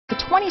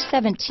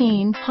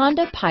2017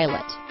 Honda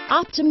Pilot.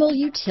 Optimal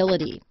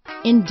utility,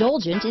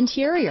 indulgent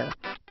interior,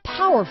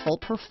 powerful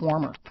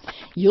performer.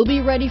 You'll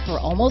be ready for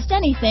almost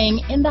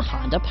anything in the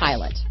Honda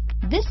Pilot.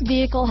 This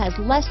vehicle has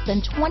less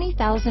than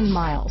 20,000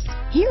 miles.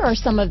 Here are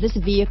some of this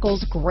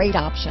vehicle's great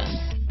options: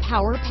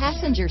 power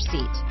passenger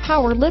seat,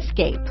 power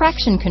liftgate,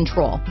 traction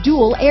control,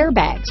 dual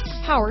airbags,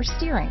 power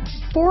steering,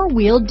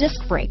 four-wheel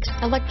disc brakes,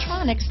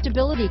 electronic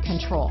stability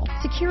control,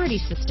 security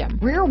system,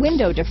 rear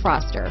window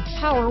defroster,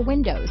 power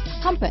windows,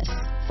 compass,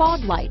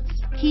 fog lights,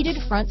 heated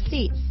front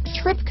seats,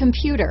 trip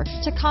computer,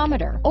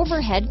 tachometer,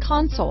 overhead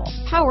console,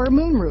 power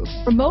moonroof,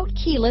 remote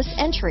keyless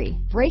entry,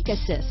 brake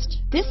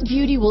assist. This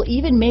beauty will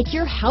even make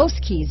your house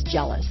keys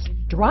jealous.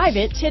 Drive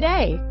it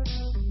today.